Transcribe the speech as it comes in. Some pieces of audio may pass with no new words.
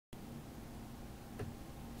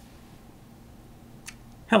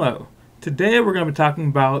Hello. Today we're going to be talking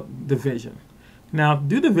about division. Now, to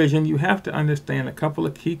do division, you have to understand a couple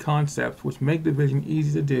of key concepts which make division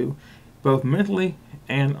easy to do, both mentally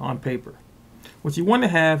and on paper. What you want to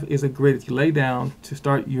have is a grid that you lay down to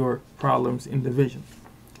start your problems in division,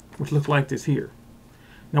 which looks like this here.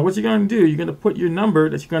 Now, what you're going to do, you're going to put your number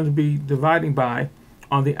that you're going to be dividing by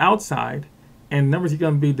on the outside, and numbers you're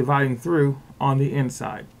going to be dividing through on the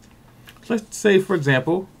inside. So let's say, for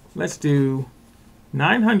example, let's do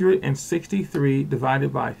 963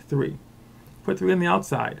 divided by 3. Put 3 on the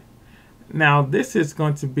outside. Now, this is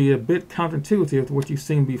going to be a bit counterintuitive to what you've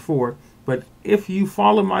seen before, but if you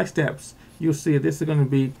follow my steps, you'll see that this is going to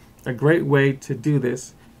be a great way to do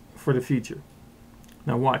this for the future.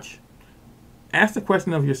 Now watch. Ask the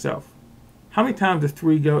question of yourself. How many times does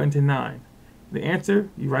 3 go into 9? The answer,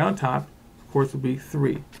 you write on top, of course, will be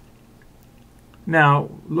 3.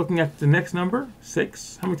 Now, looking at the next number,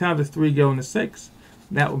 6. How many times does 3 go into 6?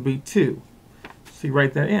 That would be 2. So you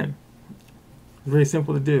write that in. It's very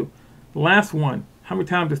simple to do. The last one, how many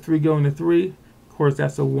times does 3 go into 3? Of course,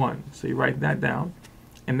 that's a 1. So you write that down,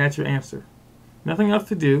 and that's your answer. Nothing else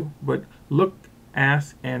to do but look,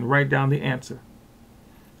 ask, and write down the answer.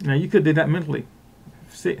 Now, you could do that mentally.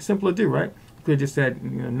 Simple to do, right? You could have just said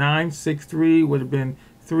 9, 6, 3 would have been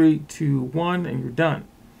 3, 2, 1, and you're done.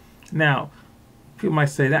 Now, people might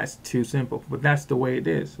say that's too simple, but that's the way it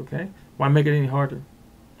is, okay? Why make it any harder?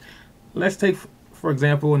 Let's take, for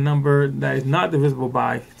example, a number that is not divisible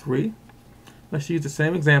by 3. Let's use the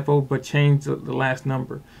same example, but change the last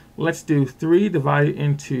number. Let's do 3 divided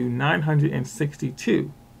into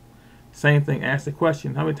 962. Same thing, ask the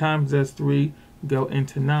question, how many times does 3 go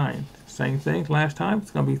into 9? Same thing, last time,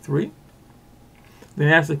 it's going to be 3. Then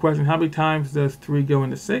ask the question, how many times does 3 go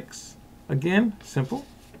into 6? Again, simple,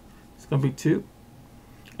 it's going to be 2.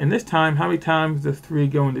 And this time, how many times does 3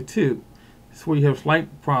 go into 2? This is where you have a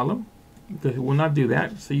slight problem, because it will not do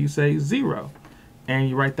that. So you say 0, and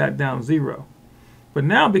you write that down, 0. But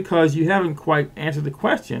now, because you haven't quite answered the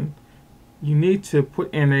question, you need to put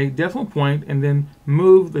in a decimal point and then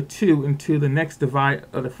move the 2 into the next divide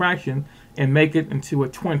of the fraction and make it into a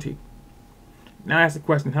 20. Now ask the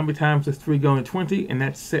question, how many times does 3 go into 20? And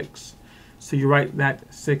that's 6. So you write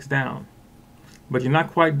that 6 down. But you're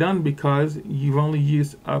not quite done because you've only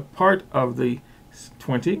used a part of the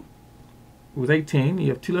 20. It was 18. You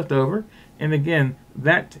have 2 left over. And again,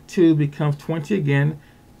 that 2 becomes 20 again,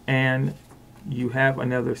 and you have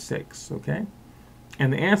another 6, okay?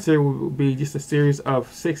 And the answer will be just a series of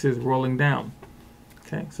 6s rolling down.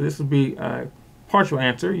 Okay, so this will be a partial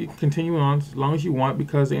answer. You can continue on as long as you want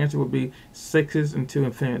because the answer will be 6s into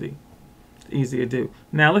infinity. It's easy to do.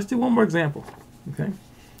 Now let's do one more example, okay?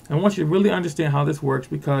 I want you to really understand how this works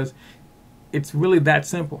because it's really that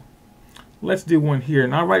simple. Let's do one here,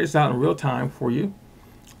 and I'll write this out in real time for you.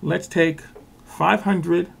 Let's take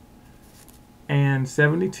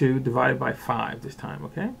 572 divided by 5 this time,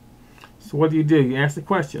 okay? So what do? You ask the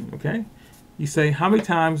question, okay? You say, how many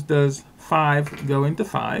times does 5 go into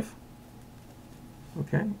 5?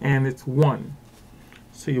 Okay, and it's 1.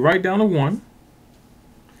 So you write down a 1,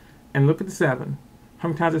 and look at the 7. How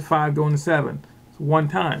many times does 5 go into 7? 1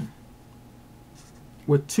 time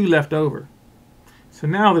with 2 left over. So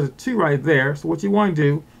now there's a 2 right there. So what you want to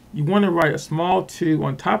do, you want to write a small 2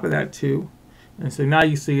 on top of that 2, and so now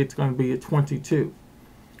you see it's going to be a 22.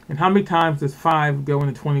 And how many times does 5 go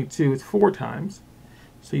into 22? It's 4 times.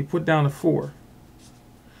 So you put down a 4.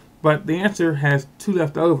 But the answer has 2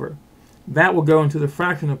 left over. That will go into the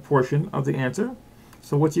fractional portion of the answer.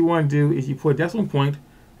 So what you want to do is you put a decimal point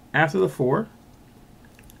after the 4,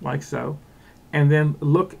 like so, and then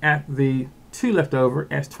look at the 2 left over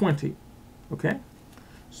as 20. Okay?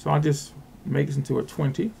 So I'll just make this into a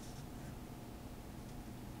 20.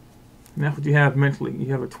 And that's what you have mentally. You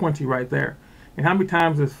have a 20 right there. And how many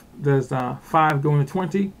times does 5 go into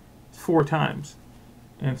 20? It's 4 times.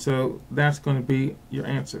 And so that's going to be your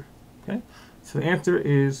answer. Okay? So the answer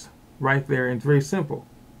is right there, and it's very simple.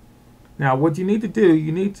 Now what you need to do,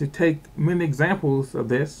 you need to take many examples of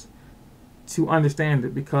this to understand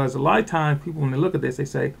it, because a lot of times people, when they look at this, they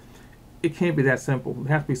say it can't be that simple. It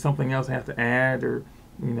has to be something else I have to add, or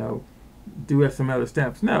do some other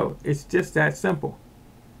steps. No, it's just that simple.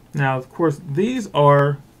 Now, of course, these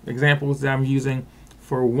are examples that I'm using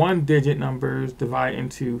for 1-digit numbers divided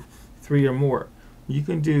into 3 or more. You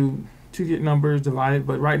can do 2-digit numbers divided,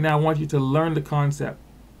 but right now I want you to learn the concept.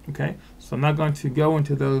 Okay, so I'm not going to go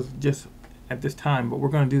into those just at this time, but we're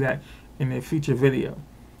going to do that in a future video.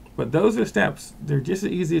 But those are steps. They're just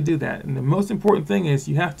as easy to do that. And the most important thing is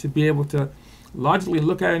you have to be able to logically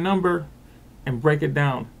look at a number and break it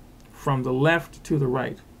down from the left to the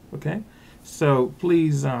right. Okay? So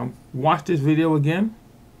please watch this video again.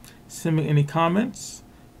 Send me any comments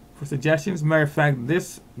for suggestions. Matter of fact,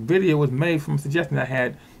 this video was made from a suggestion I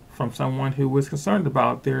had from someone who was concerned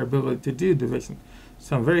about their ability to do division.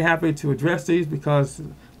 So I'm very happy to address these because,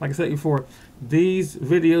 like I said before, these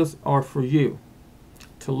videos are for you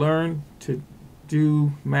to learn to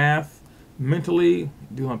do math mentally,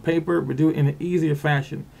 do on paper, but do it in an easier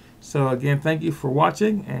fashion. So again, thank you for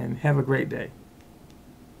watching and have a great day.